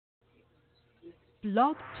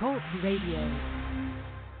Blog Talk Radio.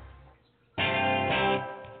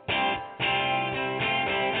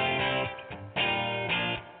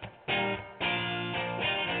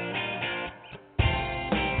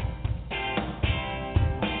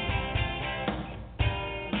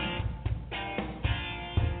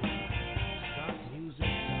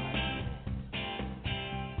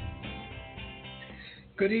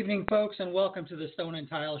 Good evening, folks, and welcome to the Stone and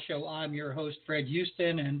Tile Show. I'm your host, Fred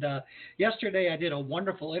Houston, and yesterday I did a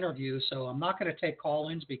wonderful interview, so I'm not going to take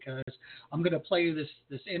call-ins because I'm going to play you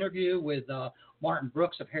this interview with Martin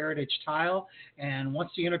Brookes of Heritage Tile, and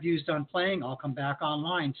once the interview's done playing, I'll come back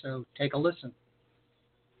online, so take a listen.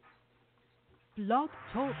 Blog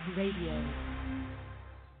Talk Radio.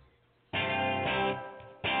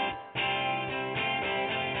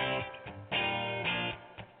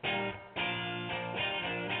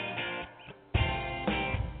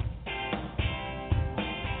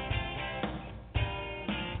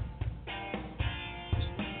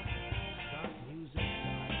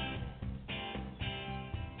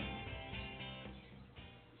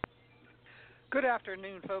 Good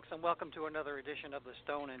afternoon, folks, and welcome to another edition of the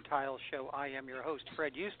Stone and Tile Show. I am your host,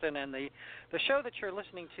 Fred Houston, and the show that you're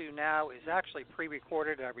listening to now is actually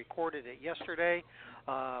pre-recorded. I recorded it yesterday,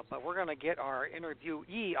 but we're going to get our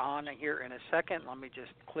interviewee on here in a second. Let me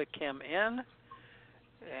just click him in.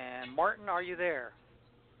 And Martin, are you there?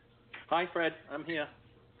 Hi, Fred. I'm here.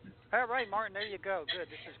 All right, Martin, there you go. Good.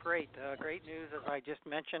 This is great. Great news, as I just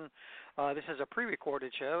mentioned. This is a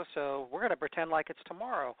pre-recorded show, so we're going to pretend like it's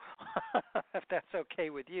tomorrow, if that's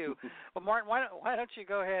okay with you. Well, Martin, why don't you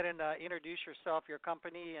go ahead and introduce yourself, your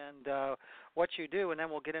company, and what you do, and then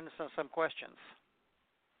we'll get into some questions.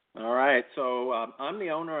 All right. So I'm the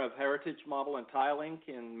owner of Heritage Marble and Tile Inc.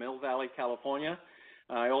 in Mill Valley, California.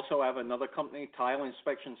 I also have another company, Tile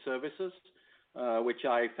Inspection Services, which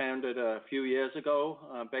I founded a few years ago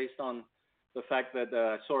based on the fact that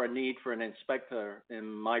I saw a need for an inspector in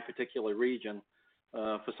my particular region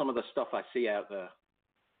for some of the stuff I see out there.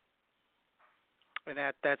 And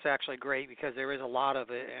that's actually great because there is a lot of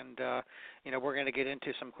it, and we're going to get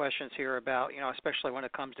into some questions here about especially when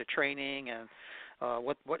it comes to training and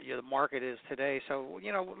what the market is today. So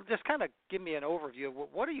just kind of give me an overview of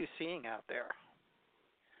what are you seeing out there.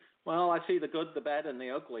 Well, I see the good, the bad, and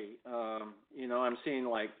the ugly. I'm seeing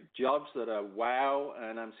like jobs that are wow,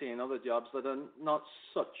 and I'm seeing other jobs that are not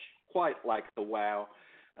quite like the wow.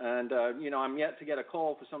 And, I'm yet to get a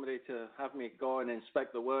call for somebody to have me go and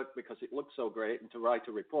inspect the work because it looks so great and to write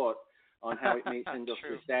a report on how it meets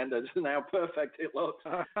industry standards and how perfect it looks.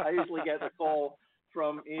 I usually get a call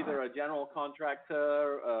from either a general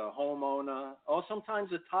contractor, a homeowner, or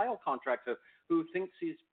sometimes a tile contractor who thinks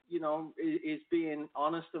he's is being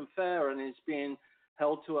honest and fair and is being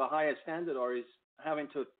held to a higher standard or is having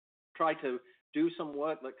to try to do some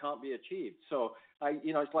work that can't be achieved. So,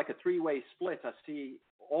 it's like a three-way split. I see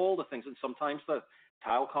all the things, and sometimes the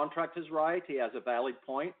tile contractor's right. He has a valid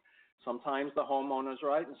point. Sometimes the homeowner's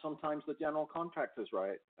right, and sometimes the general contractor's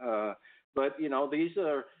right. But these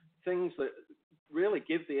are things that really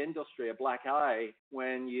give the industry a black eye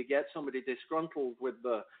when you get somebody disgruntled with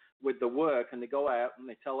the work, and they go out and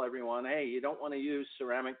they tell everyone, hey, you don't want to use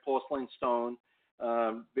ceramic, porcelain, stone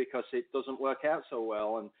because it doesn't work out so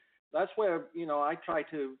well. And that's where, I try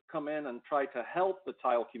to come in and try to help the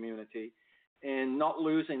tile community in not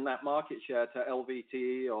losing that market share to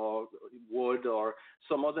LVT or wood or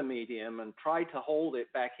some other medium, and try to hold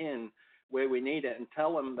it back in where we need it and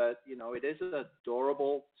tell them that, it is a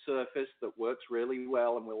durable surface that works really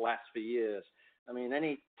well and will last for years. I mean,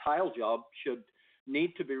 any tile job should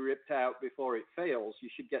need to be ripped out before it fails. You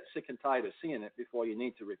should get sick and tired of seeing it before you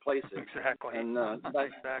need to replace it. Exactly. And exactly.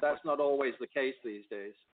 That's not always the case these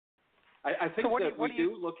days. I think that we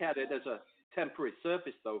do look at it as a temporary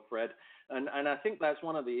surface, though, Fred. And I think that's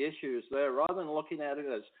one of the issues there. Rather than looking at it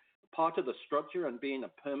as part of the structure and being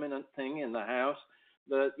a permanent thing in the house,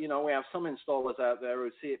 that, we have some installers out there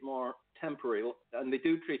who see it more temporary, and they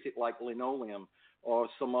do treat it like linoleum or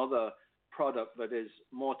some other product that is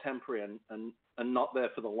more temporary and not there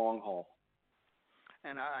for the long haul.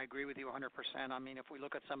 And I agree with you 100%. I mean, if we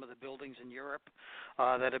look at some of the buildings in Europe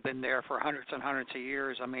that have been there for hundreds and hundreds of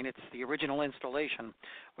years, I mean, it's the original installation.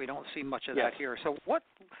 We don't see much of that here. So what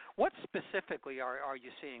specifically are you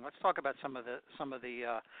seeing? Let's talk about some of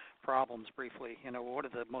the problems briefly. What are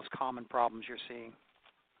the most common problems you're seeing?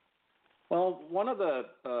 Well, one of the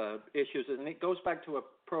issues, and it goes back to a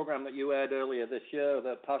program that you aired earlier this year,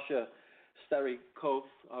 that Pasha Sterikov,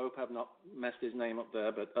 I hope I've not messed his name up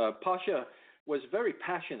there, but Pasha was very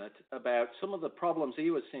passionate about some of the problems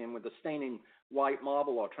he was seeing with the staining white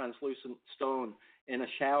marble or translucent stone in a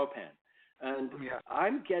shower pan. And Yeah.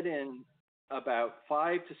 I'm getting about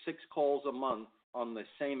 5 to 6 calls a month on the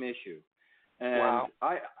same issue. And Wow.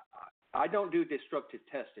 I don't do destructive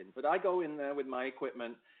testing, but I go in there with my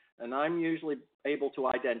equipment, and I'm usually able to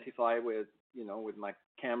identify with my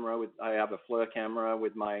camera. I have a FLIR camera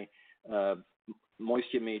with my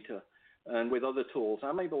moisture meter, and with other tools,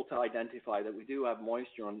 I'm able to identify that we do have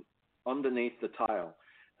moisture underneath the tile.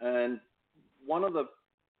 And one of the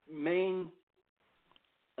main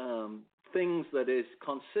things that is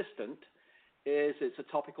consistent is it's a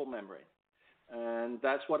topical membrane. And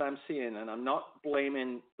that's what I'm seeing. And I'm not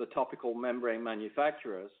blaming the topical membrane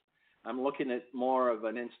manufacturers. I'm looking at more of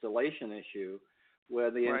an installation issue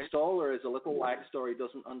where the Right. installer is a little lax, or he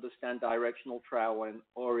doesn't understand directional troweling,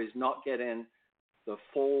 or is not getting the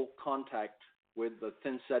full contact with the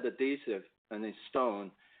thin set adhesive and his stone,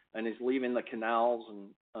 and is leaving the canals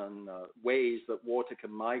and ways that water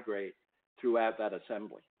can migrate throughout that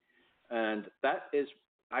assembly. And that is,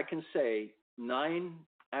 I can say, 9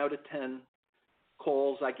 out of 10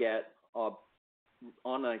 calls I get are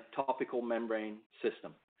on a topical membrane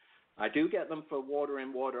system. I do get them for water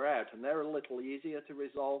in, water out, and they're a little easier to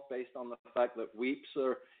resolve based on the fact that weeps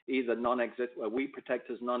are either weep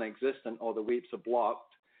protectors non-existent, or the weeps are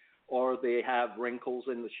blocked, or they have wrinkles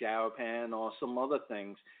in the shower pan or some other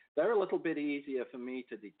things. They're a little bit easier for me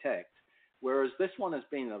to detect, whereas this one has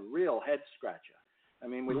been a real head scratcher. I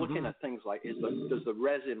mean, we're looking at things like, does the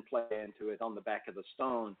resin play into it on the back of the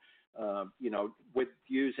stone? With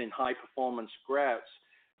using high-performance grouts,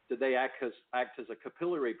 do they act as a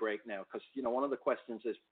capillary break now? Because, one of the questions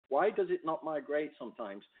is, why does it not migrate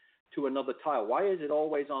sometimes to another tile? Why is it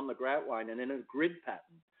always on the grout line and in a grid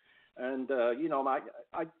pattern? And,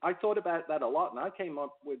 I thought about that a lot, and I came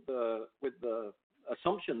up with the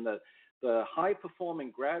assumption that the high-performing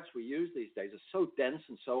grouts we use these days are so dense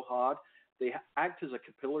and so hard, they act as a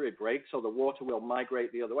capillary break, so the water will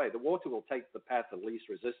migrate the other way. The water will take the path of least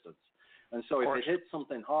resistance. And so if it hits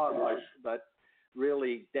something hard like that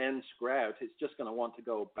really dense grout, it's just going to want to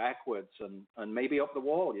go backwards and maybe up the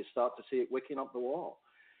wall. You start to see it wicking up the wall.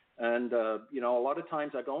 And, a lot of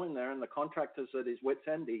times I go in there and the contractor's at his wit's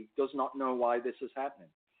end. He does not know why this is happening.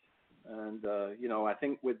 And, I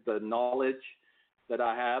think with the knowledge that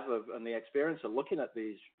I have and the experience of looking at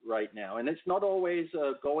these right now, and it's not always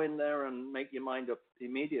go in there and make your mind up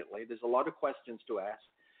immediately. There's a lot of questions to ask,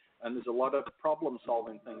 and there's a lot of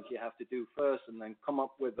problem-solving things you have to do first, and then come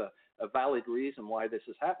up with a valid reason why this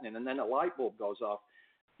is happening. And then a light bulb goes off,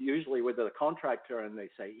 usually with a contractor, and they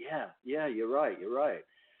say, yeah, you're right.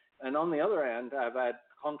 And on the other hand, I've had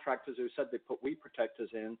contractors who said they put weep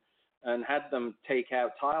protectors in and had them take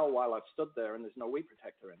out tile while I've stood there, and there's no weep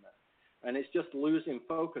protector in there. And it's just losing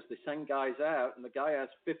focus. They send guys out, and the guy has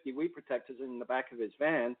 50 weep protectors in the back of his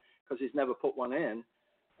van because he's never put one in.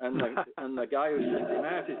 And the guy who's sending him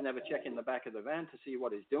out is never checking the back of the van to see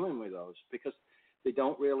what he's doing with those, because they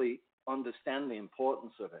don't really understand the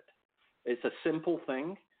importance of it. It's a simple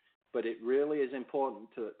thing, but it really is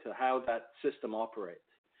important to how that system operates.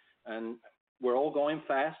 And we're all going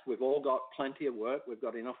fast. We've all got plenty of work. We've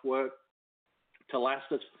got enough work to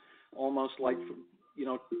last us almost like,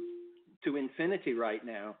 to infinity right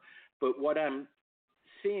now. But what I'm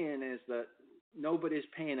seeing is that nobody's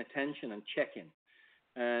paying attention and checking.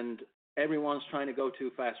 And everyone's trying to go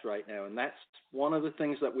too fast right now. And that's one of the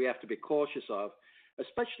things that we have to be cautious of,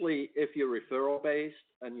 especially if you're referral-based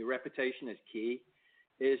and your reputation is key,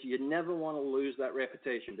 is you never want to lose that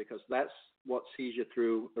reputation, because that's what sees you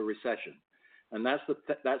through a recession. And that's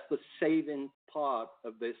the saving part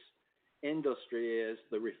of this industry, is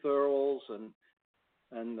the referrals and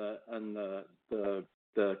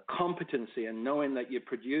the competency, and knowing that you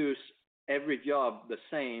produce every job the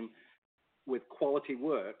same with quality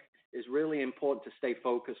work is really important, to stay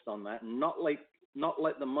focused on that, and not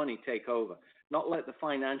let the money take over, not let the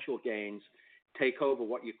financial gains take over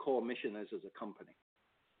what your core mission is as a company.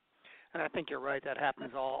 And I think you're right. That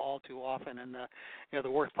happens all too often. And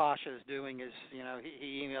the work Pasha is doing is,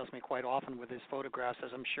 he emails me quite often with his photographs,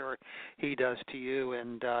 as I'm sure he does to you.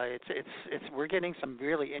 And we're getting some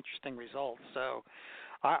really interesting results. So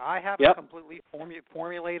I haven't completely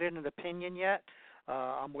formulated an opinion yet.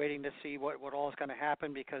 I'm waiting to see what all is going to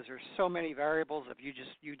happen, because there's so many variables that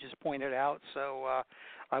you just pointed out. So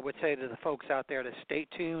I would say to the folks out there to stay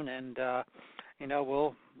tuned, and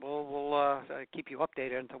we'll keep you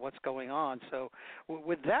updated into what's going on. So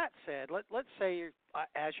with that said, let's say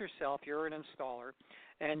as yourself, you're an installer,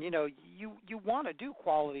 and you want to do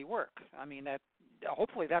quality work. I mean, that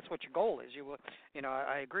hopefully that's what your goal is.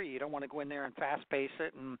 I agree. You don't want to go in there and fast pace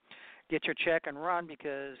it and get your check and run,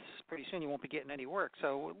 because pretty soon you won't be getting any work.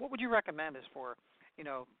 So what would you recommend as for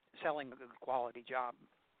selling a good quality job?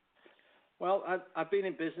 Well, I've been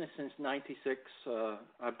in business since '96.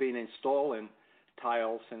 I've been installing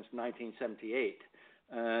tile since 1978.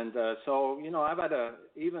 And so, I've had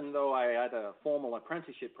even though I had a formal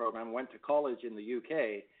apprenticeship program, went to college in the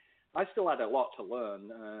UK, I still had a lot to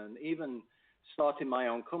learn. And even starting my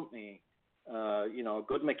own company, a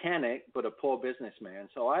good mechanic, but a poor businessman.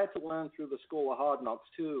 So I had to learn through the school of hard knocks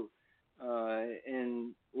too,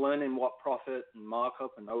 in learning what profit and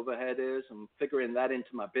markup and overhead is and figuring that into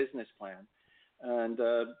my business plan. And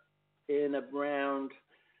in around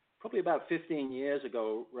probably about 15 years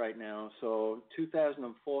ago right now, so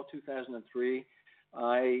 2004, 2003,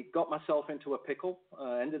 I got myself into a pickle,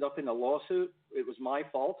 ended up in a lawsuit. It was my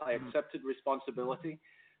fault. I accepted responsibility,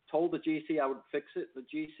 told the GC I would fix it. The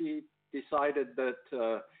GC decided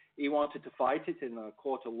that he wanted to fight it in a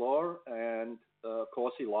court of law, and of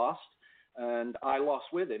course he lost. And I lost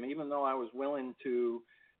with him, even though I was willing to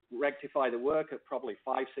rectify the work at probably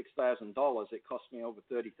 $5,000-$6,000. It cost me over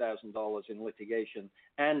 $30,000 in litigation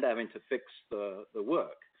and having to fix the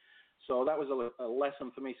work. So that was a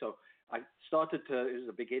lesson for me. So I started to, it was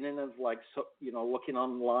the beginning of looking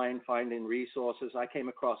online, finding resources. I came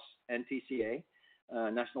across NTCA,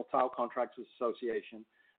 National Tile Contractors Association,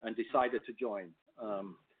 and decided to join.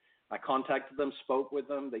 I contacted them, spoke with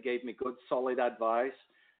them. They gave me good, solid advice.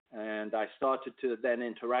 And I started to then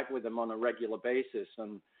interact with them on a regular basis.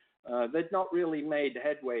 And they'd not really made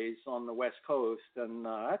headways on the West Coast. And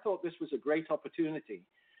I thought this was a great opportunity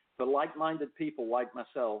for like-minded people like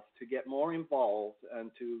myself to get more involved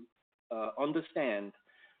and to understand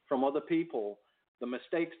from other people the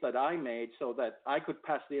mistakes that I made so that I could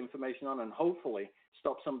pass the information on and hopefully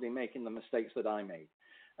stop somebody making the mistakes that I made.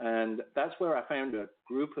 And that's where I found a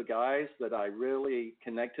group of guys that I really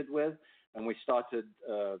connected with. And we started,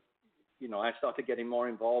 I started getting more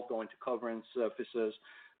involved, going to covering surfaces,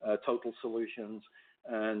 total solutions,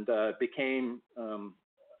 and became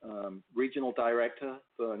regional director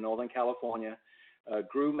for Northern California,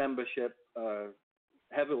 grew membership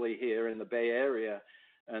heavily here in the Bay Area,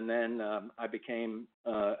 and then I became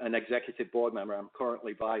an executive board member. I'm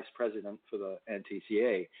currently vice president for the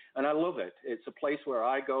NTCA, and I love it. It's a place where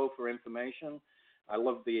I go for information. I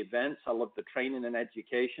love the events. I love the training and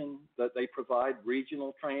education that they provide,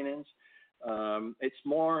 regional trainings. It's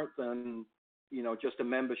more than, just a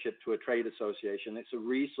membership to a trade association. It's a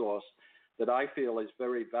resource that I feel is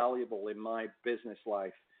very valuable in my business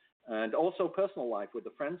life and also personal life with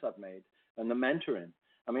the friends I've made and the mentoring.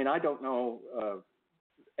 I mean, I don't know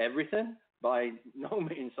everything by no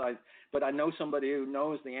means, but I know somebody who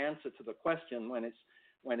knows the answer to the question when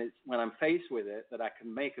I'm faced with it, that I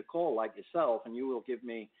can make a call like yourself and you will give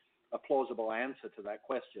me a plausible answer to that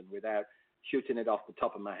question without shooting it off the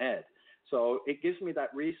top of my head. So it gives me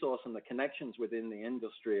that resource and the connections within the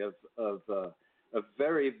industry of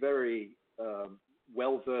very, very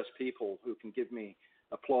well-versed people who can give me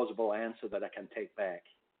a plausible answer that I can take back.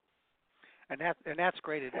 And that's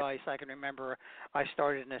great advice. I can remember I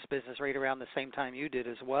started in this business right around the same time you did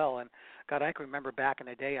as well. And God, I can remember back in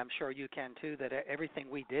the day, I'm sure you can too, that everything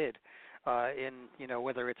we did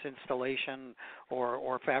whether it's installation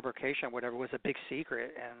or fabrication, whatever, was a big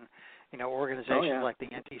secret. And organizations like the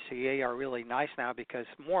NTCA are really nice now because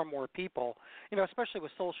more and more people, especially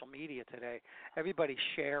with social media today, everybody's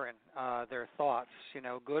sharing their thoughts,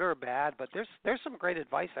 good or bad. But there's some great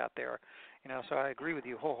advice out there. So I agree with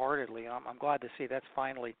you wholeheartedly. I'm glad to see that's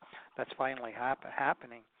finally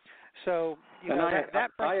happening. So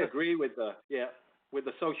I agree with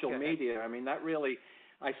the social media. I mean, that really,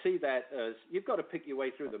 I see that as you've got to pick your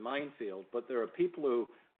way through the minefield. But there are people who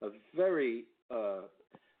are very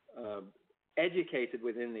educated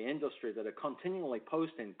within the industry that are continually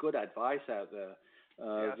posting good advice out there.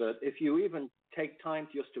 That if you even take time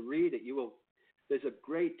just to read it, there's a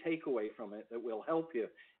great takeaway from it that will help you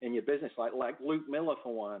in your business, like Luke Miller,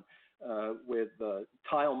 for one, with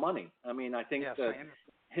Tile Money. I mean, I think that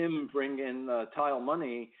him bringing Tile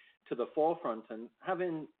Money to the forefront and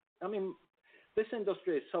this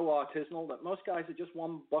industry is so artisanal that most guys are just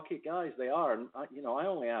one bucket guys. They are. And, I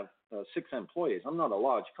only have 6 employees. I'm not a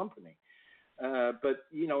large company. But,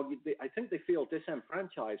 I think they feel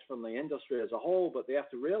disenfranchised from the industry as a whole, but they have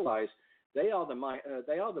to realize they are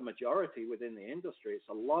the majority within the industry. It's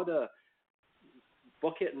a lot of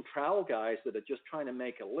bucket and trowel guys that are just trying to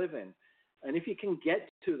make a living. And if you can get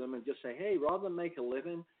to them and just say, hey, rather than make a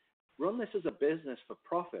living, run this as a business for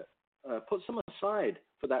profit. Put some aside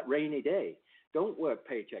for that rainy day. Don't work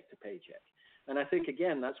paycheck to paycheck. And I think,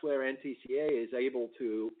 again, that's where NTCA is able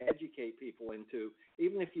to educate people into,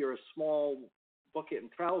 even if you're a small bucket and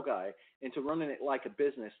trowel guy, into running it like a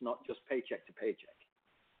business, not just paycheck to paycheck.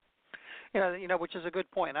 Yeah, which is a good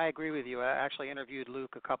point. I agree with you. I actually interviewed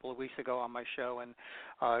Luke a couple of weeks ago on my show,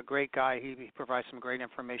 and great guy. He provides some great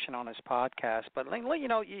information on his podcast. But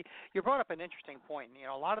you brought up an interesting point.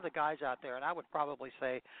 A lot of the guys out there, and I would probably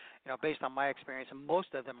say, based on my experience,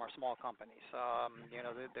 most of them are small companies.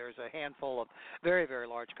 There's a handful of very, very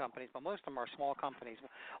large companies, but most of them are small companies.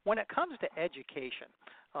 When it comes to education,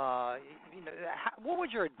 what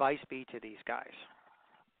would your advice be to these guys?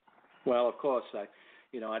 Well, of course,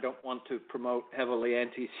 I don't want to promote heavily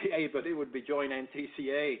NTCA, but it would be join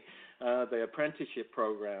NTCA, the apprenticeship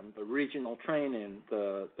program, the regional training,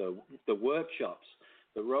 the workshops,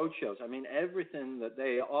 the road shows. I mean, everything that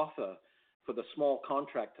they offer for the small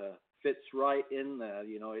contractor fits right in there.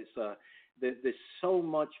 There's so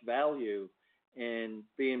much value in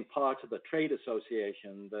being part of the trade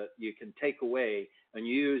association that you can take away and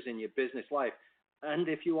use in your business life. And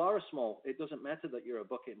if you are a small, it doesn't matter that you're a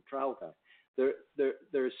bucket and trowel guy.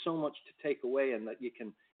 There is so much to take away and that you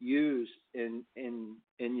can use in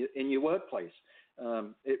your workplace.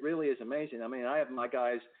 It really is amazing. I mean, I have my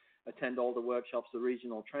guys attend all the workshops, the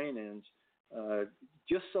regional trainings,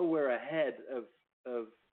 just so we're ahead of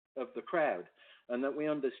the crowd, and that we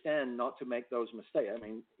understand not to make those mistakes. I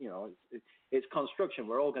mean, it's construction.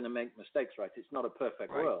 We're all going to make mistakes, right? It's not a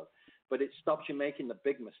perfect world, but it stops you making the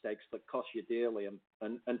big mistakes that cost you dearly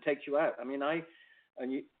and takes you out. I mean,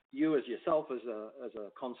 you as yourself as a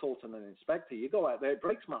consultant and inspector, you go out there. It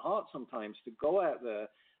breaks my heart sometimes to go out there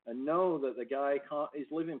and know that the guy is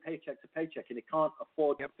living paycheck to paycheck and he can't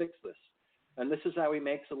afford to fix this, and this is how he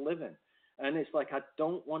makes a living. And it's like, I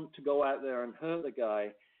don't want to go out there and hurt the guy,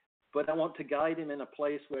 but I want to guide him in a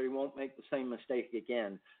place where he won't make the same mistake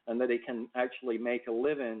again, and that he can actually make a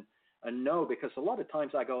living and know, because a lot of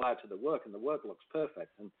times I go out to the work and the work looks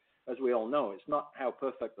perfect, and as we all know, it's not how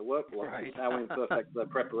perfect the work looks, it's how imperfect the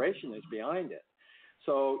preparation is behind it.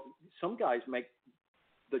 So some guys make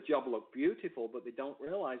the job look beautiful, but they don't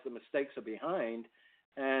realize the mistakes are behind,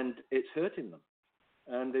 and it's hurting them.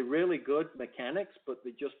 And they're really good mechanics, but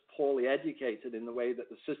they're just poorly educated in the way that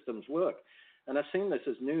the systems work. And I've seen this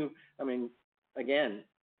as new. I mean, again,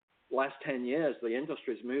 last 10 years, the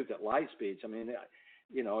industry's moved at light speeds. I mean,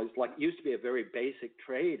 it's like it used to be a very basic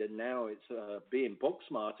trade, and now it's being book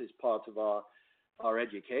smart is part of our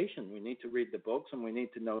education. We need to read the books, and we need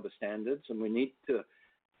to know the standards, and we need to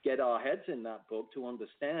get our heads in that book to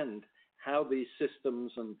understand how these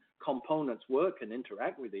systems and components work and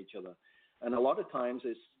interact with each other. And a lot of times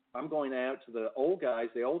I'm going out to the old guys,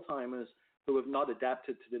 the old timers who have not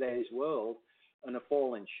adapted to today's world and are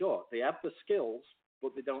falling short. They have the skills,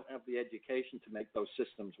 but they don't have the education to make those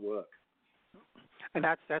systems work. And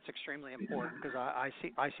that's extremely important, because I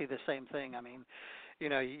see the same thing. I mean,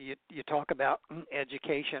 you talk about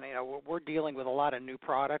education. We're dealing with a lot of new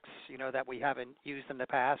products, that we haven't used in the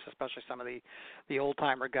past, especially some of the old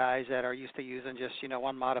timer guys that are used to using just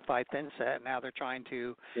unmodified thin set. Now they're trying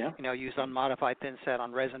to use unmodified thin set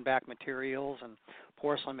on resin back materials and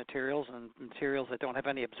porcelain materials and materials that don't have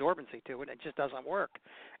any absorbency to it. It just doesn't work.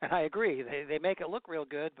 And I agree. They make it look real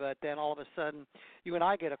good, but then all of a sudden you and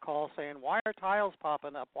I get a call saying, why are tiles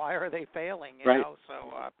popping up? Why are they failing? You know,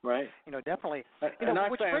 so definitely. And I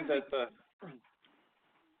found that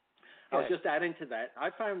I was just adding to that. I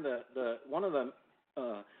found the one of the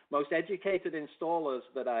most educated installers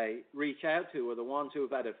that I reach out to are the ones who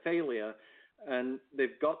have had a failure, and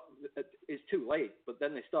it's too late, but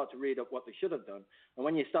then they start to read up what they should have done. And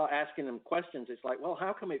when you start asking them questions, it's like, well,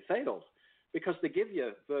 how come it failed? Because they give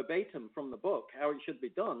you verbatim from the book how it should be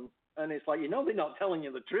done. And it's like, they're not telling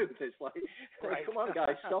you the truth. It's like, come on,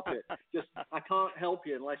 guys, stop it. I can't help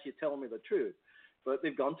you unless you tell me the truth. But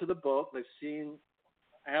they've gone to the book, they've seen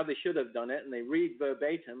how they should have done it, and they read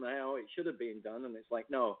verbatim how it should have been done. And it's like,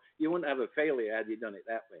 no, you wouldn't have a failure had you done it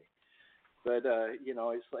that way. But,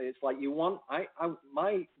 it's like you want,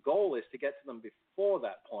 my goal is to get to them before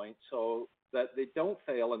that point so that they don't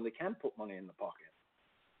fail and they can put money in the pocket.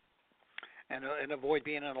 And avoid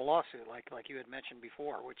being in a lawsuit, like you had mentioned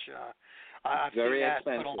before, which I've very seen that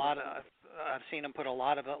expensive. I've seen them put a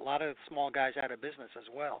lot of small guys out of business as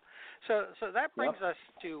well. So that brings us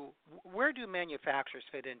to, where do manufacturers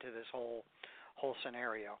fit into this whole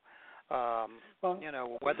scenario?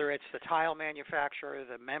 Whether it's the tile manufacturer,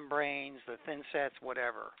 the membranes, the thin sets,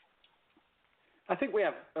 whatever. I think we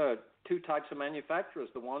have two types of manufacturers: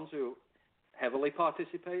 the ones who heavily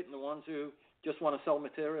participate and the ones who just want to sell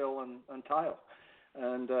material and tile.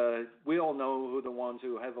 And we all know who the ones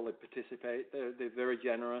who heavily participate. They're very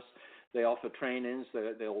generous. They offer trainings.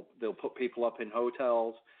 They'll put people up in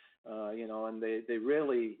hotels, and they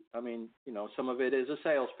really, some of it is a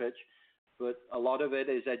sales pitch, but a lot of it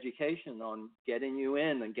is education on getting you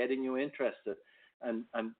in and getting you interested and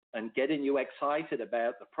getting you excited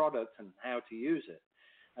about the product and how to use it.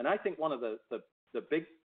 And I think one of the big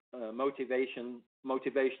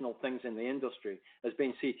motivational things in the industry has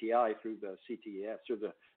been CTI through the CTEF, through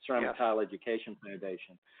the Ceramic Tile Education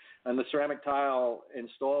Foundation. And the ceramic tile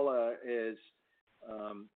installer is,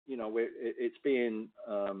 it's being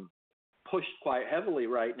pushed quite heavily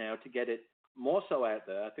right now to get it more so out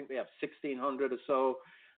there. I think they have 1,600 or so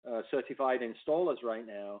certified installers right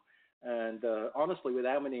now. And honestly, with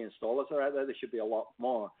how many installers are out there should be a lot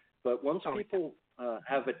more. But once people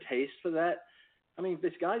have a taste for that, I mean,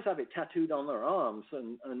 these guys have it tattooed on their arms,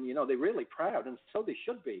 and they're really proud, and so they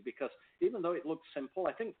should be, because even though it looks simple,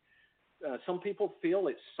 I think some people feel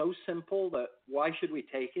it's so simple that why should we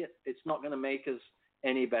take it? It's not going to make us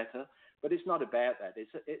any better. But it's not about that.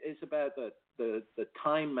 It's about the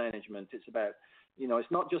time management. It's about,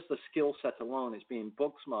 it's not just the skill set alone. It's being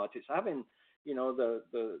book smart. It's having,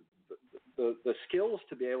 the skills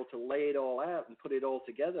to be able to lay it all out and put it all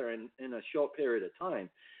together in a short period of time.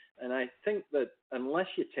 And I think that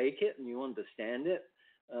unless you take it and you understand it,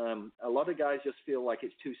 a lot of guys just feel like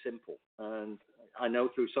it's too simple. And I know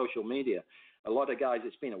through social media, a lot of guys,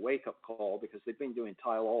 it's been a wake-up call because they've been doing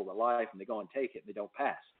tile all their life and they go and take it and they don't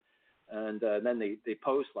pass. And then they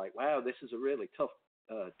post like, wow, this is a really tough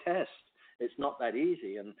test. It's not that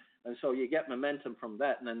easy. And so you get momentum from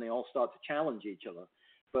that, and then they all start to challenge each other.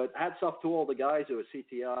 But hats off to all the guys who are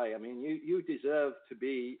CTI. I mean, you deserve to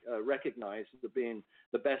be recognized as being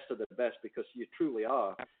the best of the best, because you truly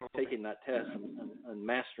are taking that test and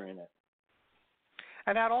mastering it.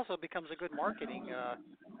 And that also becomes a good marketing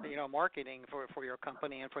for your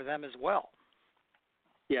company and for them as well.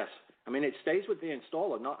 Yes. I mean, it stays with the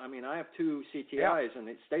installer. I have 2 CTIs, and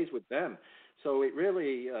it stays with them. So it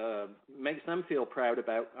really makes them feel proud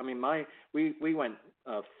about. I mean, we went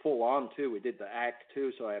full on too. We did the ACT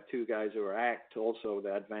too. So I have 2 guys who are ACT, also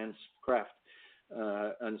the advanced craft,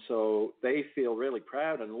 and so they feel really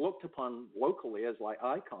proud and looked upon locally as like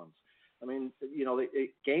icons. I mean,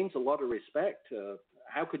 it gains a lot of respect.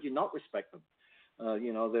 How could you not respect them?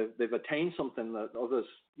 They've attained something that others,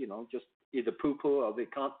 just either poo-poo or they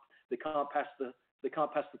can't pass the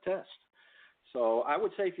test. So I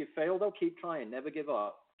would say if you fail, though, keep trying, never give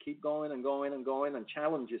up, keep going and going and going, and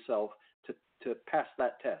challenge yourself to pass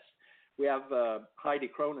that test. We have Heidi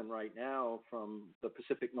Cronin right now from the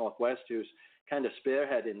Pacific Northwest, who's kind of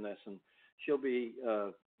spearheading this, and she'll be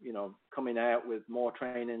coming out with more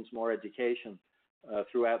trainings, more education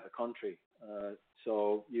throughout the country.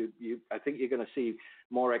 So I think you're going to see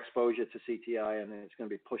more exposure to CTI, and it's going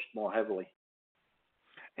to be pushed more heavily.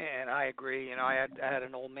 And I agree. I had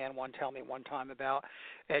an old man tell me one time about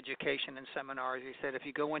education and seminars. He said if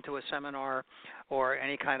you go into a seminar or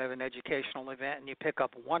any kind of an educational event and you pick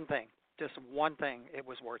up one thing, just one thing, it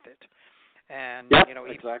was worth it. And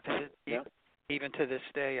even to this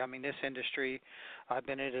day, I mean, this industry, I've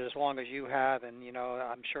been in it as long as you have, and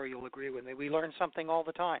I'm sure you'll agree with me. We learn something all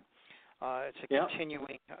the time. It's a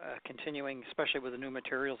continuing, especially with the new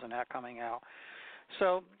materials and that coming out.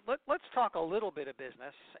 So let's talk a little bit of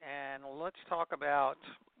business, and let's talk about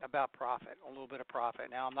profit, a little bit of profit.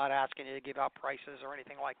 Now, I'm not asking you to give out prices or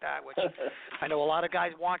anything like that, which I know a lot of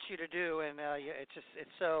guys want you to do, and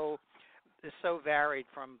it's so varied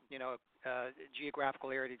from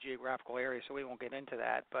geographical area to geographical area, so we won't get into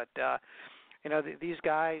that. But these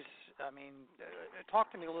guys, I mean, talk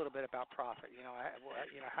to me a little bit about profit.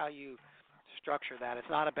 How you structure that. It's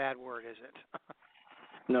not a bad word, is it?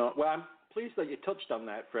 No. Well, I'm pleased that you touched on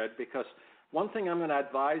that, Fred, because one thing I'm going to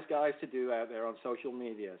advise guys to do out there on social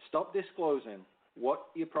media, stop disclosing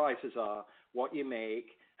what your prices are, what you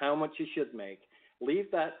make, how much you should make. Leave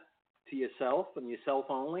that to yourself and yourself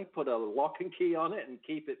only. Put a lock and key on it and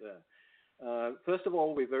keep it there. First of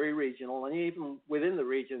all, we're very regional, and even within the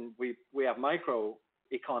region, we have micro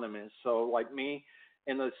economies. So like me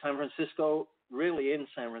in the San Francisco, really in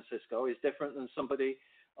San Francisco, is different than somebody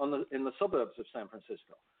in the suburbs of San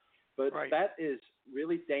Francisco. But that is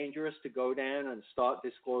really dangerous to go down and start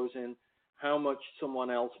disclosing how much someone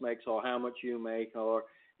else makes or how much you make, or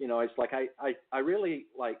it's like I really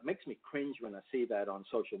makes me cringe when I see that on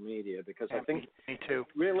social media, because I think me too.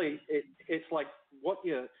 Really it's like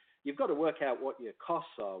you've got to work out what your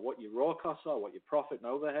costs are, what your raw costs are, what your profit and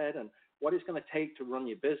overhead, and what it's going to take to run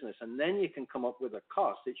your business, and then you can come up with a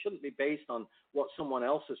cost. It shouldn't be based on what someone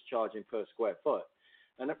else is charging per square foot.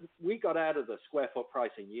 And we got out of the square foot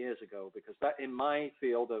pricing years ago, because that, in my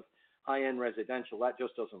field of high-end residential, that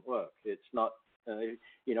just doesn't work. It's not,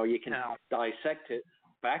 you can dissect it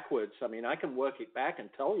backwards. I mean, I can work it back and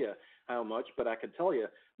tell you how much, but I can tell you,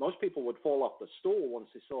 most people would fall off the stool once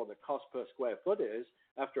they saw the cost per square foot is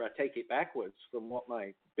after I take it backwards from what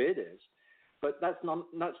my bid is. But that's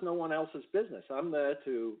no one else's business. I'm there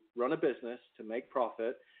to run a business, to make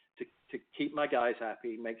profit, to keep my guys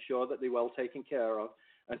happy, make sure that they're well taken care of,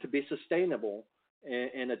 and to be sustainable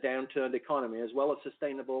in a downturned economy, as well as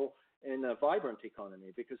sustainable in a vibrant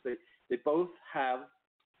economy, because they both have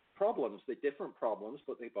problems. They're different problems,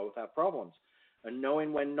 but they both have problems. And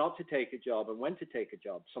knowing when not to take a job and when to take a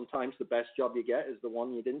job. Sometimes the best job you get is the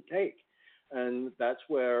one you didn't take. And that's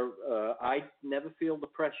where I never feel the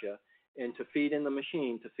pressure into feeding the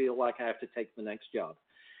machine to feel like I have to take the next job.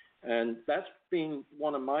 And that's been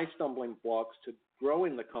one of my stumbling blocks to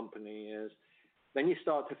growing the company is then you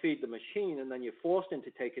start to feed the machine and then you're forced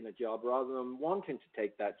into taking a job rather than wanting to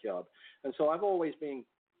take that job. And so I've always been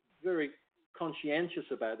very conscientious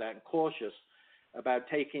about that and cautious about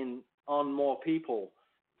taking on more people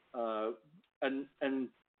and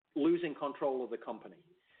losing control of the company.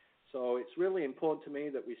 So it's really important to me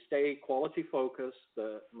that we stay quality focused,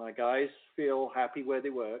 that my guys feel happy where they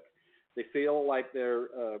work, they feel like they're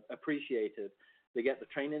appreciated, they get the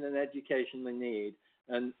training and education they need,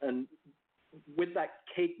 and with that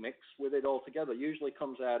cake mix, with it all together, usually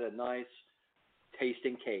comes out a nice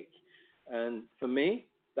tasting cake. And for me,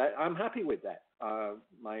 I'm happy with that.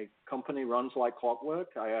 My company runs like clockwork.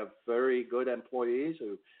 I have very good employees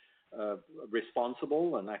who are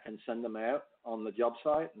responsible, and I can send them out on the job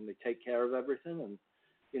site, and they take care of everything.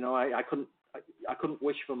 And I couldn't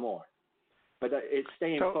wish for more. But it's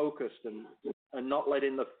staying focused and not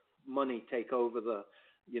letting the money take over the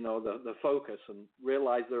focus, and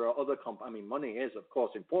realize there are other money is of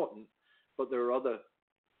course important, but there are other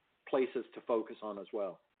places to focus on as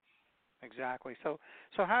well. Exactly. So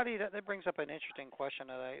how do you? That brings up an interesting question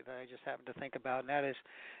that I just happened to think about, and that is,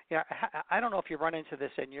 I don't know if you run into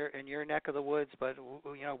this in your neck of the woods, but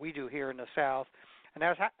we do here in the South, and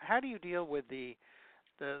that is how do you deal with the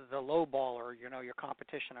low baller, your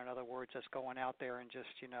competition, in other words, that's going out there and just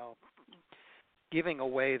giving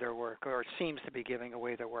away their work, or seems to be giving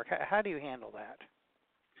away their work. How do you handle that?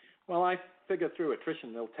 Well, I figure through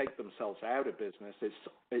attrition they'll take themselves out of business.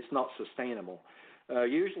 It's not sustainable.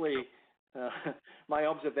 Usually. My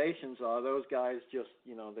observations are those guys just,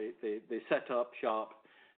 they set up shop.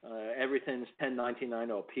 Everything's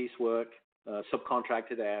 1099 or piecework,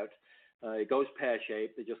 subcontracted out. It goes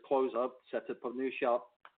pear-shaped. They just close up, set up a new shop.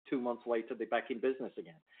 2 months later, they're back in business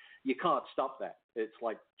again. You can't stop that. It's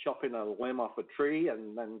like chopping a limb off a tree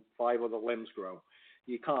and then 5 other limbs grow.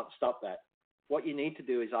 You can't stop that. What you need to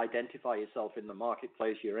do is identify yourself in the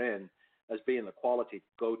marketplace you're in as being the quality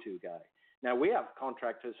go-to guy. Now, we have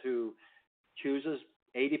contractors who choose us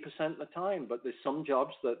 80% of the time, but there's some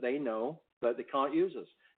jobs that they know that they can't use us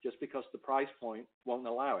just because the price point won't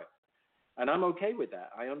allow it. And I'm okay with that.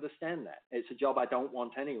 I understand that. It's a job I don't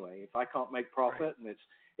want anyway. If I can't make profit and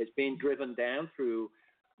it's being driven down through,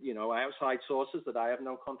 outside sources that I have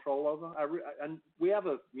no control over, and we have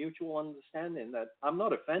a mutual understanding that I'm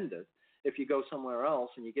not offended if you go somewhere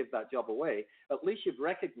else and you give that job away. At least you've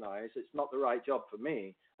recognized it's not the right job for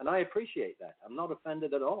me, and I appreciate that. I'm not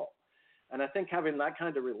offended at all. And I think having that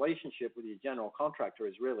kind of relationship with your general contractor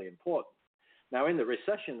is really important. Now, in the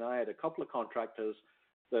recession, I had a couple of contractors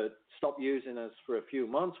that stopped using us for a few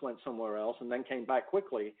months, went somewhere else, and then came back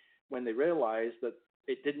quickly when they realized that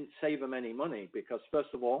it didn't save them any money because, first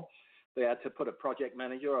of all, they had to put a project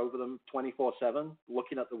manager over them 24/7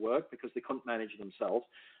 looking at the work because they couldn't manage themselves.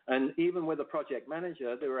 And even with a project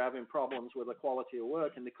manager, they were having problems with the quality of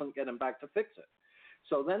work, and they couldn't get them back to fix it.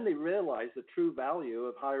 So then they realized the true value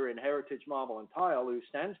of hiring Heritage Marble and Tile, who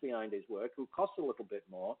stands behind his work, who costs a little bit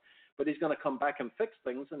more, but he's going to come back and fix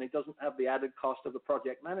things, and he doesn't have the added cost of the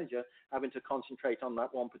project manager having to concentrate on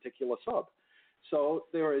that one particular sub. So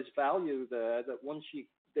there is value there that once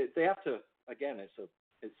they have to, again,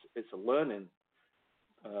 it's a learning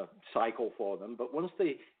cycle for them, but once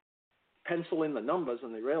they pencil in the numbers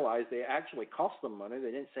and they realize they actually cost them money,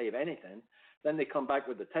 they didn't save anything, then they come back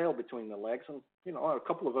with the tail between the legs, and a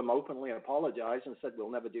couple of them openly apologized and said,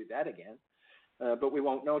 we'll never do that again. But we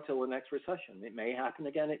won't know till the next recession. It may happen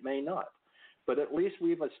again, it may not. But at least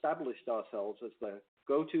we've established ourselves as the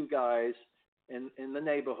go-to guys in the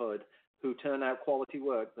neighborhood who turn out quality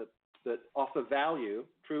work that offer value,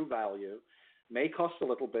 true value, may cost a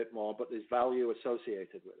little bit more, but there's value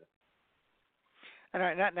associated with it.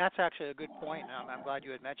 And that's actually a good point. I'm glad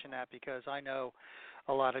you had mentioned that, because I know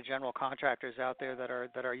a lot of general contractors out there that are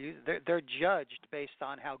they're judged based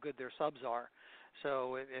on how good their subs are.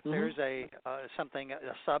 So if Mm-hmm. there's a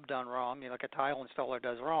sub done wrong, like a tile installer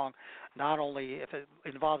does wrong, not only if it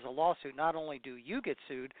involves a lawsuit, not only do you get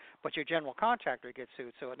sued, but your general contractor gets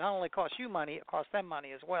sued. So it not only costs you money, it costs them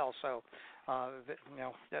money as well. So,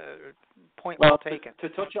 point well taken. To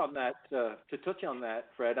touch on that,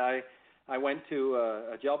 Fred, I went to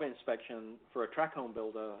a job inspection for a track home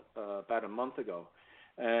builder about a month ago,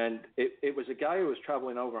 and it was a guy who was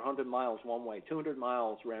traveling over 100 miles one way, 200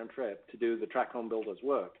 miles round trip to do the track home builder's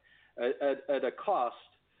work at a cost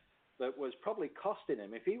that was probably costing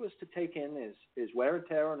him, if he was to take in his wear and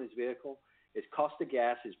tear on his vehicle, his cost of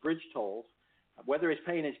gas, his bridge tolls, whether he's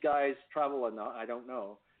paying his guys travel or not, I don't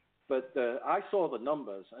know. But I saw the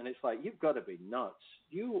numbers, and it's like, you've got to be nuts.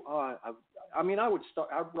 You are.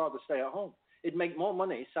 I'd rather stay at home. It'd make more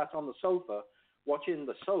money sat on the sofa watching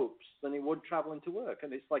the soaps than he would traveling to work.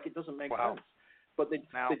 And it's like, it doesn't make sense. But they'd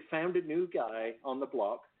found a new guy on the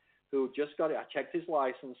block who just got it. I checked his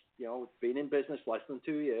license, been in business less than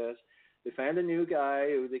 2 years. They found a new guy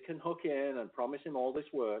who they can hook in and promise him all this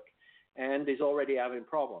work, and he's already having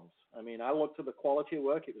problems. I mean, I looked at the quality of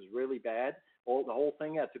work. It was really bad. The whole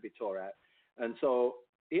thing had to be tore out. And so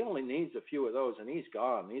he only needs a few of those, and he's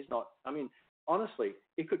gone. He's not, I mean, honestly,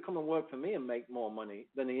 he could come and work for me and make more money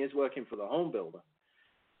than he is working for the home builder.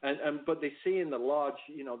 But they see in the large,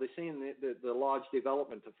 they're seeing the large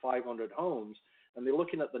development of 500 homes, and they're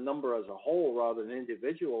looking at the number as a whole rather than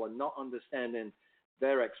individual and not understanding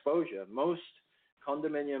their exposure. Most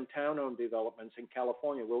condominium townhome developments in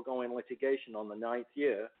California will go in litigation on the 9th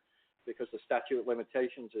year because the statute of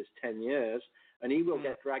limitations is 10 years, and he will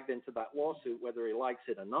get dragged into that lawsuit whether he likes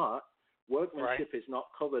it or not. Workmanship is not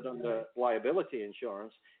covered under liability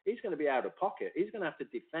insurance. He's going to be out of pocket. He's going to have to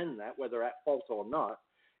defend that whether at fault or not,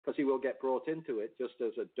 because he will get brought into it just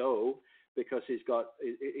as a doe because he's got,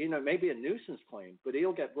 maybe a nuisance claim, but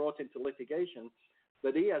he'll get brought into litigation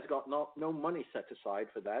that he has got no money set aside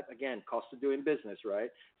for that. Again, cost of doing business, right?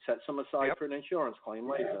 Set some aside for an insurance claim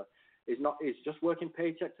later. He's just working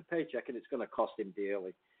paycheck to paycheck, and it's going to cost him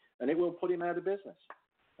dearly. And it will put him out of business.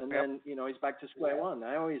 And then, he's back to square one.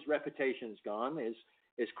 Now his reputation's gone,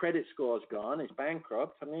 his credit score's gone, he's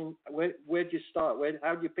bankrupt. I mean, where'd you start?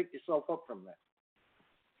 How do you pick yourself up from that?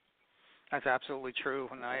 That's absolutely true,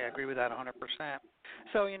 and I agree with that 100%.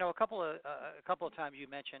 So, a couple of times you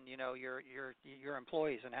mentioned, your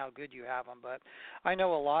employees and how good you have them, but I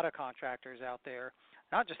know a lot of contractors out there,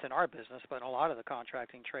 not just in our business, but in a lot of the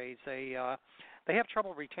contracting trades, they have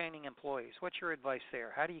trouble retaining employees. What's your advice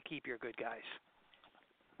there? How do you keep your good guys?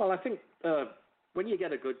 Well, I think when you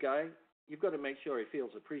get a good guy, you've got to make sure he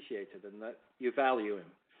feels appreciated and that you value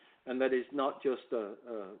him, and that he's not just a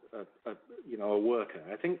worker.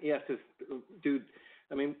 I think you have to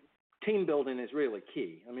team building is really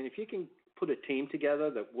key. I mean, if you can put a team together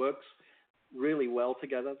that works really well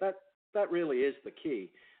together, that really is the key.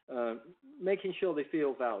 Making sure they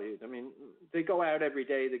feel valued. I mean, they go out every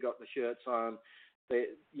day. They got the shirts on. They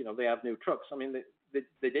have new trucks. I mean,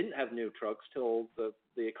 they didn't have new trucks till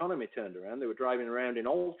the economy turned around. They were driving around in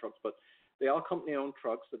old trucks, but they are company-owned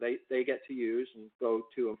trucks that they get to use and go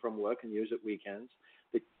to and from work and use at weekends.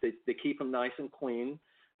 They keep them nice and clean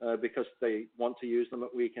because they want to use them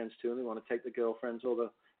at weekends too, and they want to take the girlfriends or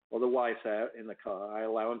the wives out in the car. I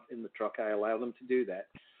allow them in the truck. I allow them to do that.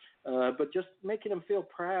 But just making them feel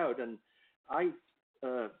proud, and I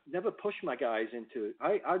never push my guys into.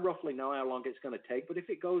 I roughly know how long it's going to take, but if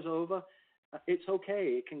it goes over, it's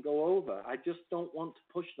okay. It can go over. I just don't want to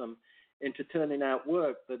push them into turning out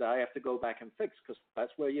work that I have to go back and fix, because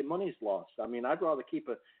that's where your money's lost. I mean, I'd rather keep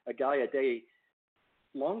a guy a day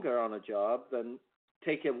longer on a job than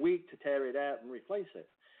take a week to tear it out and replace it.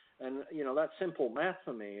 And, that's simple math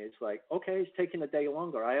for me. It's like, okay, it's taking a day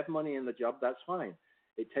longer. I have money in the job. That's fine.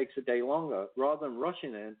 It takes a day longer, rather than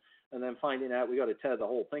rushing in and then finding out we got to tear the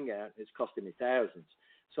whole thing out. It's costing me thousands.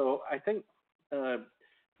 So I think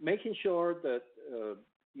making sure that,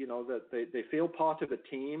 that they feel part of a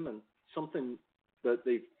team and something that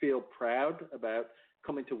they feel proud about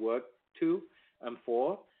coming to work to and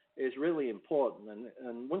for is really important.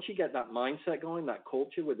 And once you get that mindset going, that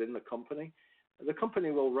culture within the company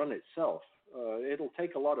will run itself. It'll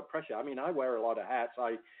take a lot of pressure. I mean, I wear a lot of hats.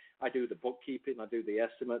 I do the bookkeeping, I do the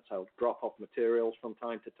estimates, I'll drop off materials from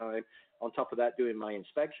time to time. On top of that, doing my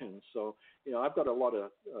inspections. So, I've got a lot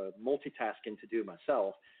of multitasking to do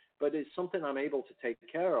myself, but it's something I'm able to take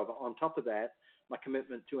care of. On top of that, my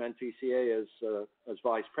commitment to NTCA as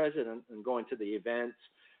vice president and going to the events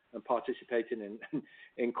and participating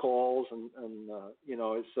in calls and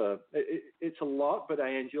it's a lot, but I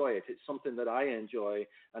enjoy it. It's something that I enjoy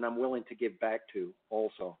and I'm willing to give back to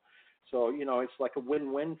also. So, it's like a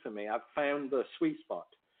win-win for me. I've found the sweet spot.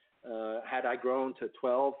 Had I grown to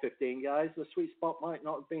 12, 15 guys, the sweet spot might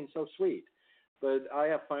not have been so sweet. But I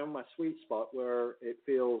have found my sweet spot where it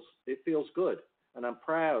feels good. And I'm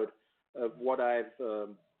proud of what I've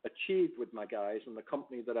achieved with my guys and the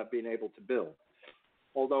company that I've been able to build.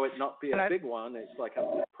 Although it not be a big one, it's like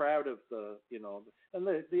I'm proud of and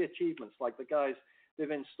the achievements. Like the guys,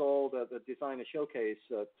 they've installed the designer showcase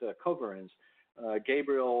at Coverings.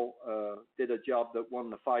 Gabriel did a job that won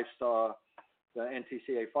the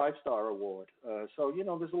NTCA 5-star award. So,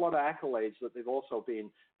 there's a lot of accolades that they've also been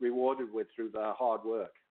rewarded with through their hard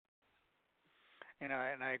work. And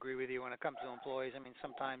I agree with you when it comes to employees. I mean,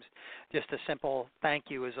 sometimes just a simple thank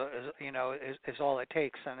you is all it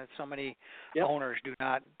takes, and it's so many owners do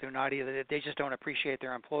not either. They just don't appreciate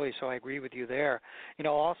their employees. So I agree with you there.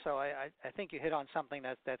 Also I think you hit on something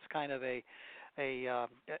that's kind of an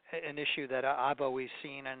issue that I've always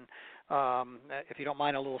seen. And if you don't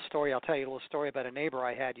mind a little story, I'll tell you a little story about a neighbor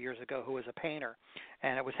I had years ago who was a painter,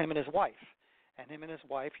 and it was him and his wife. And him and his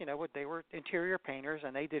wife, they were interior painters,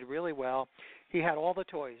 and they did really well. He had all the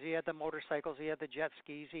toys. He had the motorcycles. He had the jet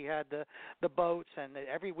skis. He had the boats, and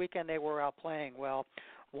every weekend they were out playing. Well,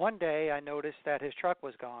 one day I noticed that his truck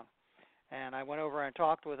was gone. And I went over and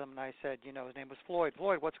talked with him, and I said, his name was Floyd.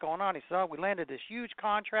 Floyd, what's going on? He said, we landed this huge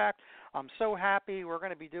contract. I'm so happy. We're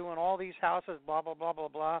going to be doing all these houses, blah, blah, blah, blah,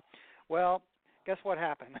 blah. Well, guess what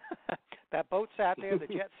happened? That boat sat there. The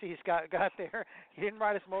jet skis got there. He didn't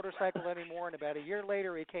ride his motorcycle anymore. And about a year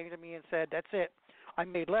later, he came to me and said, that's it. I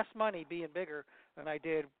made less money being bigger than I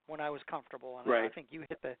did when I was comfortable. And I think you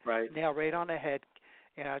hit the nail right on the head.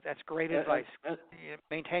 That's great advice.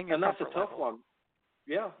 Maintain your comfort level. And that's a tough one.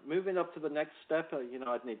 Yeah, moving up to the next step,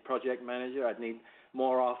 I'd need project manager. I'd need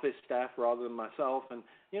more office staff rather than myself. And,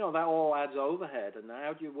 that all adds overhead. And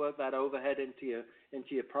how do you work that overhead into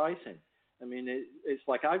your pricing? I mean, it's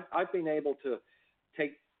like I've been able to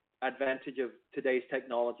take advantage of today's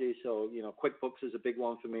technology. So, QuickBooks is a big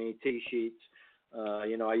one for me, T-Sheets.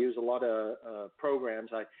 I use a lot of programs.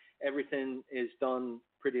 Everything is done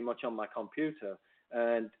pretty much on my computer,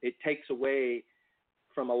 and it takes away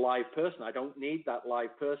from a live person. I don't need that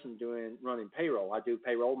live person running payroll. I do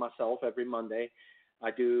payroll myself every Monday. I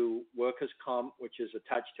do workers' comp, which is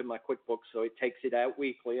attached to my QuickBooks, so it takes it out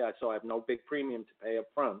weekly, so I have no big premium to pay up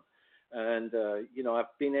front. And, I've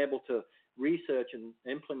been able to research and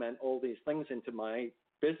implement all these things into my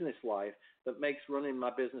business life that makes running my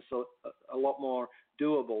business a lot more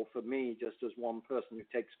doable for me, just as one person who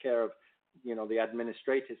takes care of, the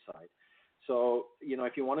administrative side. So,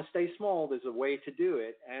 if you want to stay small, there's a way to do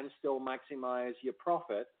it and still maximize your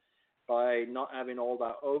profit by not having all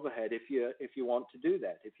that overhead if you want to do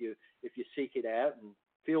that. If you seek it out, and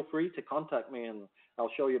feel free to contact me, and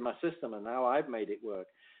I'll show you my system and how I've made it work.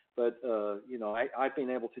 But, I've been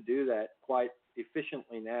able to do that quite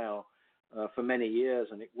efficiently now for many years,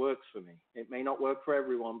 and it works for me. It may not work for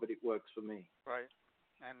everyone, but it works for me. Right.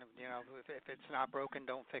 And, if it's not broken,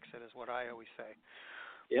 don't fix it is what I always say.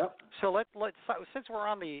 Yep. So since we're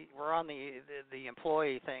on the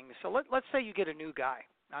employee thing, so let's say you get a new guy.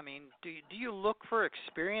 I mean, do you look for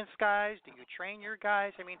experienced guys? Do you train your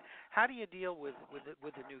guys? I mean, how do you deal with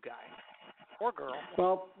the new guy or girl?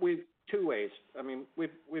 Well, we've two ways. I mean,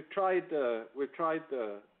 we've tried the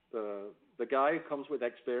guy who comes with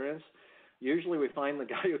experience. Usually, we find the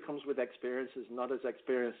guy who comes with experience is not as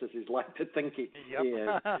experienced as he's like to think he is,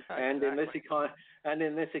 and in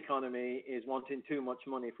this economy, is wanting too much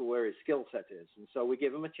money for where his skill set is. And so we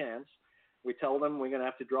give him a chance. We tell them we're going to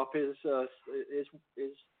have to drop his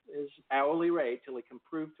hourly rate till he can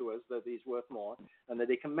prove to us that he's worth more and that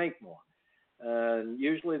he can make more. And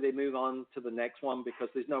usually they move on to the next one because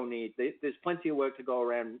there's no need. There's plenty of work to go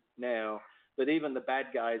around now that even the bad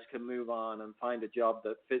guys can move on and find a job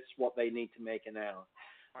that fits what they need to make an hour.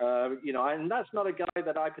 And that's not a guy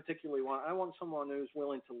that I particularly want. I want someone who's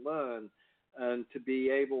willing to learn and to be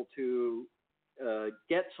able to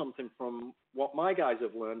get something from what my guys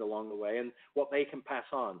have learned along the way and what they can pass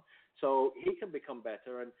on. So he can become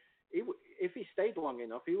better. And if he stayed long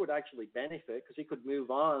enough, he would actually benefit because he could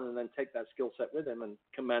move on and then take that skill set with him and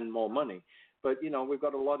command more money. But, we've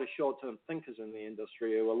got a lot of short-term thinkers in the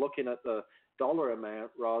industry who are looking at the dollar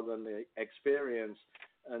amount rather than the experience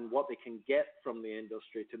and what they can get from the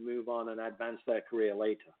industry to move on and advance their career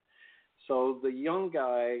later. So the young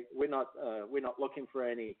guy, we're not looking for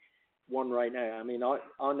any one right now. I mean,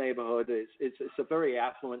 our neighborhood it's a very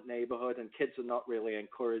affluent neighborhood, and kids are not really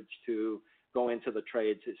encouraged to go into the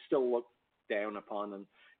trades. It's still looked down upon, and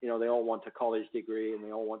they all want a college degree and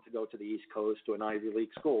they all want to go to the East Coast to an Ivy League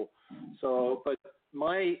school. So, but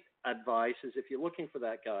my advice is if you're looking for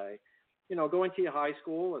that guy, go into your high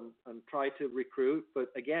school and try to recruit.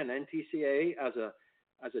 But again, NTCA as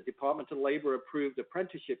a Department of Labor approved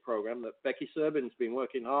apprenticeship program that Becky Serbin's been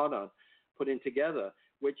working hard on putting together,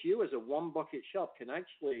 which you as a one bucket shop can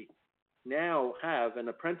actually now have an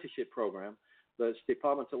apprenticeship program that's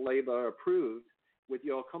Department of Labor approved with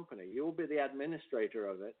your company. You'll be the administrator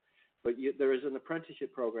of it, but there is an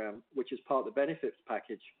apprenticeship program which is part of the benefits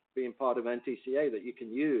package being part of NTCA that you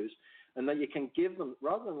can use and that you can give them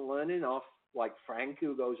rather than learning off like Frank,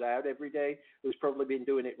 who goes out every day, who's probably been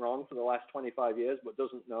doing it wrong for the last 25 years but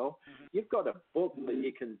doesn't know. Mm-hmm. You've got a book that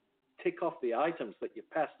you can tick off the items that you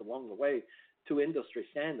passed along the way to industry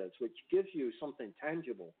standards, which gives you something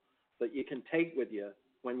tangible that you can take with you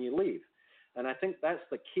when you leave. And I think that's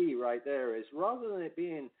the key right there is rather than it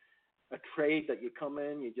being a trade that you come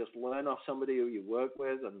in, you just learn off somebody who you work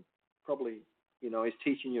with and probably, is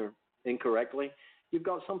teaching you incorrectly. You've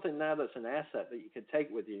got something now that's an asset that you can take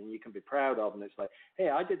with you and you can be proud of. And it's like, hey,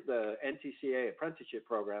 I did the NTCA apprenticeship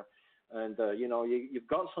program. And, you've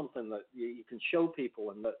got something that you can show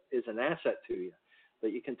people and that is an asset to you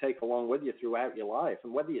that you can take along with you throughout your life.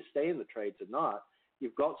 And whether you stay in the trades or not,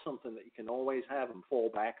 you've got something that you can always have and fall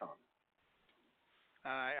back on.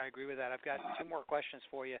 I agree with that. I've got two more questions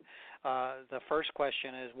for you. The first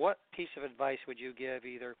question is, what piece of advice would you give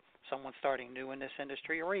either someone starting new in this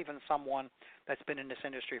industry or even someone that's been in this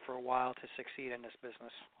industry for a while to succeed in this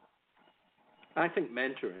business? I think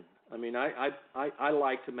mentoring. I mean, I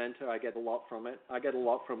like to mentor. I get a lot from it. I get a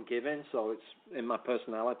lot from giving, so it's in my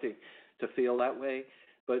personality to feel that way.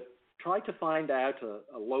 But try to find out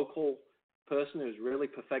a local person who's really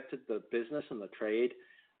perfected the business and the trade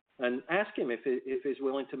and ask him if he's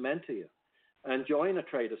willing to mentor you and join a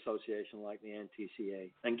trade association like the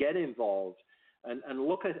NTCA and get involved and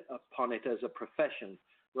look upon it as a profession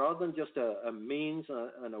rather than just a means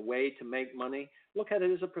and a way to make money. Look at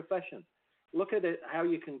it as a profession. Look at it how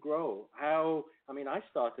you can grow. I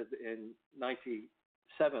started in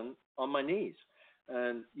 97 on my knees.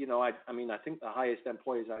 And, I think the highest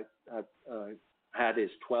employees I've had is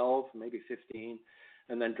 12, maybe 15,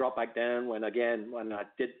 and then drop back down when I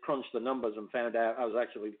did crunch the numbers and found out I was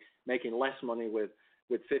actually making less money with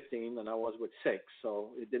 15 than I was with 6, so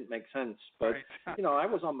it didn't make sense. But, right. I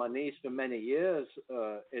was on my knees for many years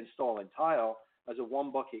installing tile as a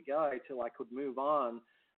one-bucket guy till I could move on,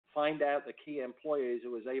 find out the key employees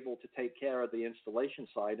who was able to take care of the installation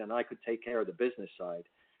side, and I could take care of the business side.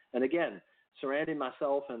 And again, surrounding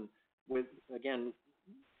myself and with,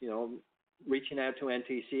 reaching out to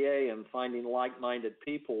NTCA and finding like-minded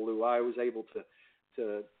people who I was able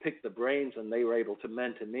to pick the brains and they were able to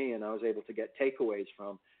mentor me and I was able to get takeaways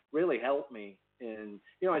from really helped me. And,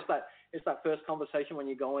 it's that first conversation when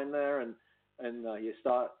you go in there and you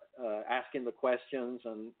start asking the questions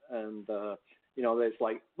and there's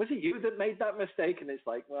like, was it you that made that mistake? And it's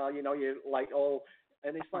like, well, you're like, oh,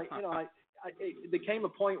 and it's like, it became a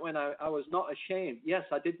point when I was not ashamed. Yes,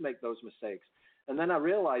 I did make those mistakes. And then I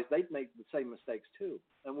realized they'd make the same mistakes too.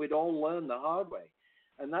 And we'd all learn the hard way.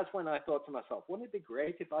 And that's when I thought to myself, wouldn't it be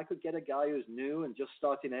great if I could get a guy who's new and just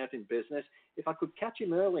starting out in business, if I could catch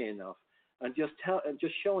him early enough and just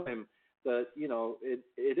show him that,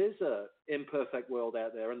 it is a imperfect world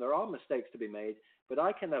out there and there are mistakes to be made, but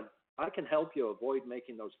I can help you avoid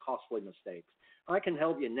making those costly mistakes. I can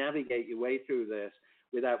help you navigate your way through this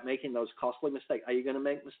without making those costly mistakes. Are you going to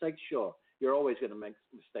make mistakes? Sure. You're always going to make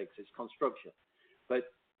mistakes. It's construction. But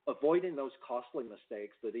avoiding those costly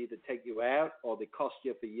mistakes that either take you out or they cost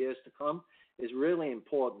you for years to come is really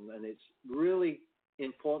important. And it's really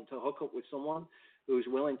important to hook up with someone who's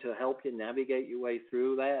willing to help you navigate your way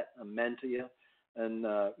through that and mentor you. And,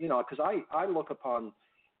 because I look upon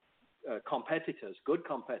competitors, good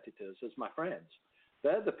competitors, as my friends.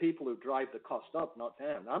 They're the people who drive the cost up, not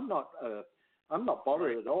down. I'm not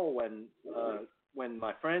bothered at all when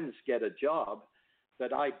my friends get a job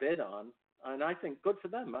that I bid on, and I think good for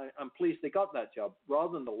them. I'm pleased they got that job,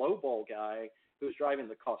 rather than the lowball guy who's driving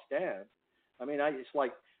the cost down. It's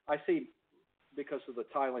like I see, because of the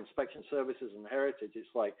tile inspection services and heritage, it's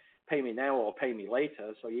like pay me now or pay me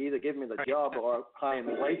later. So you either give me the job or hire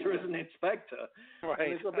me later as an inspector.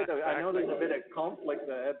 Right. I know there's a bit of conflict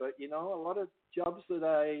there, but a lot of jobs that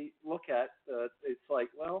I look at, it's like,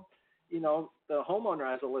 well, the homeowner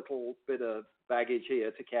has a little bit of baggage here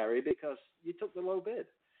to carry because you took the low bid.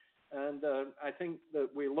 And I think that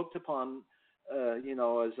we looked upon,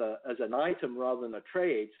 as an item rather than a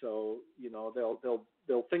trade. So,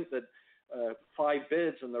 they'll think that 5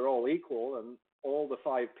 bids and they're all equal and all the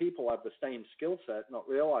 5 people have the same skill set, not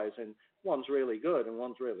realizing one's really good and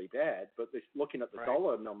one's really bad, but they're looking at the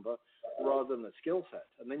dollar number rather than the skill set.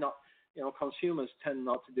 And consumers tend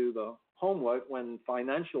not to do the homework when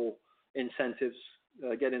financial incentives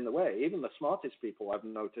get in the way. Even the smartest people, I've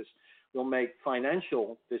noticed, will make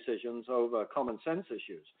financial decisions over common sense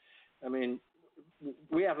issues. I mean,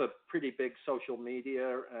 we have a pretty big social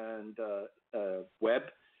media and web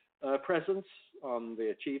presence on the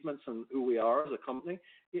achievements and who we are as a company.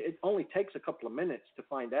 It only takes a couple of minutes to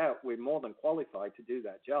find out we're more than qualified to do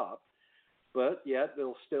that job. But yet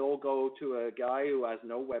they'll still go to a guy who has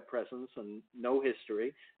no web presence and no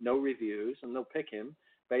history, no reviews, and they'll pick him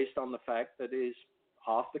based on the fact that he's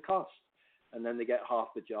half the cost. And then they get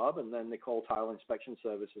half the job, and then they call Tile Inspection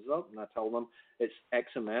Services up, and I tell them it's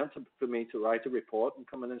X amount for me to write a report and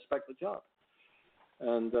come and inspect the job.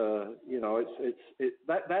 And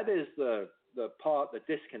that is the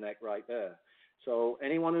disconnect right there. So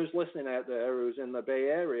anyone who's listening out there who's in the Bay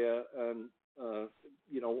Area and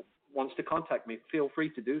wants to contact me, feel free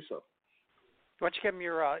to do so. Why don't you give them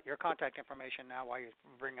your contact information now while you're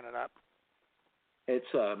bringing it up?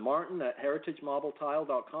 It's Martin at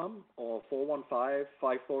heritagemarbletile.com or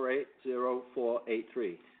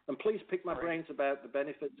 415-548-0483. And please pick my brains about the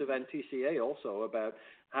benefits of NTCA also, about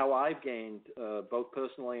how I've gained both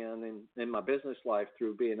personally and in my business life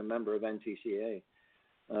through being a member of NTCA.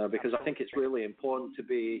 Because I think it's really important to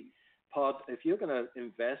be part. If you're going to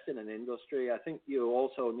invest in an industry, I think you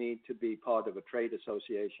also need to be part of a trade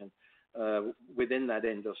association within that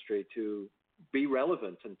industry to be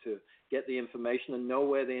relevant and to get the information and know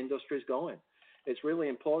where the industry is going. It's really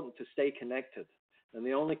important to stay connected. And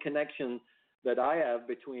the only connection that I have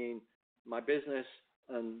between my business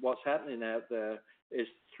and what's happening out there is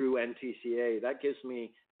through NTCA. That gives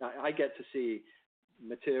me, I get to see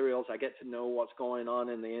materials, I get to know what's going on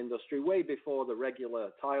in the industry way before the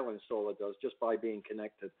regular tile installer does, just by being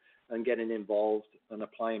connected and getting involved and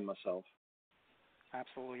applying myself.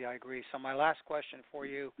 Absolutely, I agree. So my last question for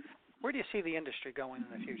you, where do you see the industry going in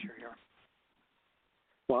the future here?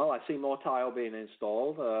 Well, I see more tile being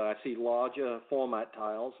installed. I see larger format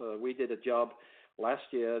tiles. We did a job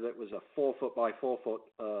last year that was a 4 foot by 4 foot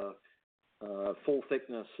full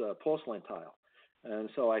thickness porcelain tile. And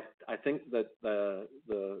so I think that the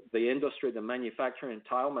industry, the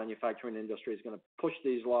tile manufacturing industry, is going to push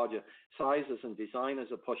these larger sizes, and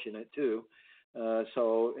designers are pushing it too.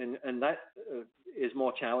 And that is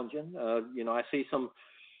more challenging. I see some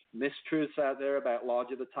mistruths out there about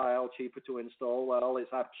larger the tile, cheaper to install. Well,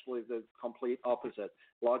 it's actually the complete opposite.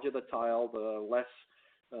 Larger the tile, the less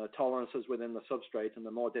tolerances within the substrate, and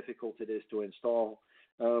the more difficult it is to install.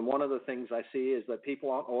 One of the things I see is that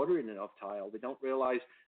people aren't ordering enough tile. They don't realize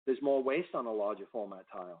there's more waste on a larger format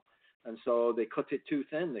tile. And so they cut it too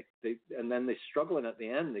thin, and then they're struggling at the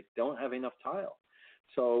end. They don't have enough tile.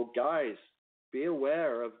 So guys, be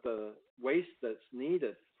aware of the waste that's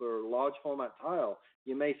needed for large format tile.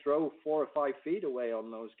 You may throw 4 or 5 feet away on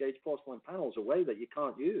those gauge porcelain panels away that you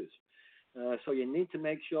can't use. So you need to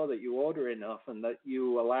make sure that you order enough and that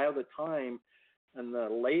you allow the time and the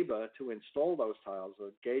labor to install those tiles.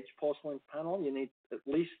 A gauge porcelain panel, you need at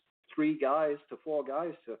least 3 guys to 4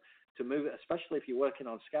 guys to move it, especially if you're working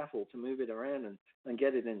on scaffold, to move it around and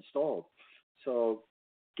get it installed. So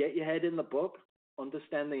get your head in the book,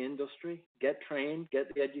 understand the industry, get trained,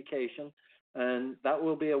 get the education, and that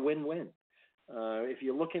will be a win-win. If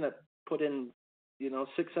you're looking at putting,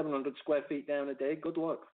 600-700 square feet down a day, good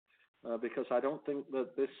luck, because I don't think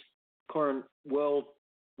that this current world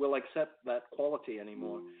will accept that quality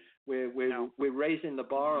anymore. We're raising the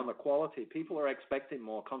bar on the quality. People are expecting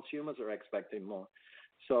more. Consumers are expecting more.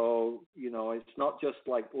 So, it's not just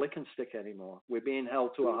like lick and stick anymore. We're being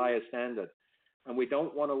held to a higher standard. And we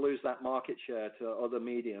don't want to lose that market share to other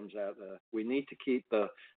mediums out there. We need to keep the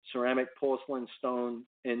ceramic, porcelain, stone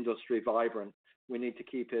industry vibrant. We need to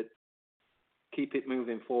keep it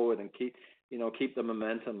moving forward and keep the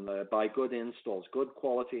momentum there by good installs, good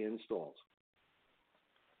quality installs.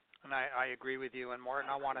 And I agree with you. And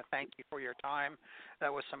Martin, I want to thank you for your time.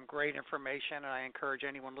 That was some great information, and I encourage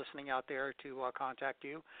anyone listening out there to contact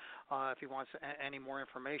you if he wants any more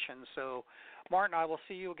information. So, Martin, I will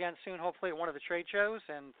see you again soon, hopefully at one of the trade shows,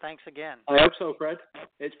 and thanks again. I hope so, Fred.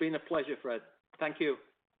 It's been a pleasure, Fred. Thank you.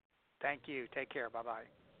 Thank you. Take care. Bye-bye.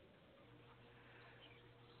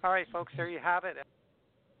 All right, folks, there you have it.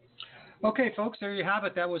 Okay, folks, there you have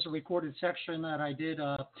it. That was a recorded section that I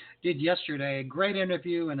did yesterday. Great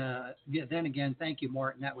interview, and then again, thank you,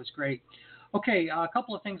 Martin. That was great. Okay, a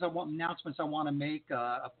couple of announcements I want to make.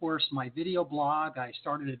 Of course, my video blog. I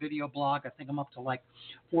started a video blog. I think I'm up to like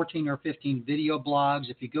 14 or 15 video blogs.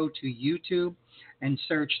 If you go to YouTube and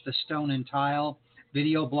search the Stone and Tile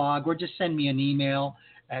video blog, or just send me an email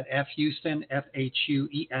at fhouston,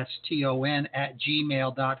 FHUESTON, at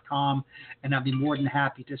gmail.com. And I'd be more than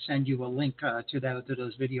happy to send you a link to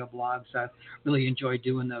those video blogs. I really enjoy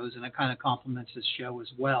doing those, and it kind of complements this show as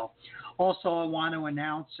well. Also, I want to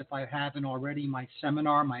announce, if I haven't already, my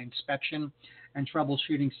seminar, my inspection and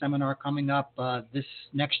troubleshooting seminar coming up this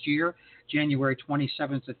next year, January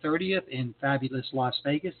 27th to 30th in fabulous Las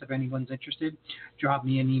Vegas. If anyone's interested, drop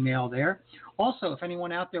me an email there. Also, if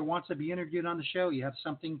anyone out there wants to be interviewed on the show, you have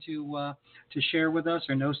something to share with us,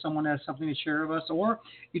 or know someone has something to share with us, or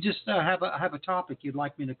you just have a topic you'd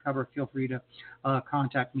like me to cover, feel free to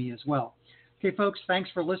contact me as well. Okay, folks, thanks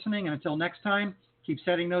for listening, and until next time, keep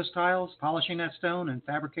setting those tiles, polishing that stone, and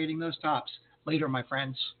fabricating those tops. Later, my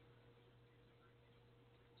friends.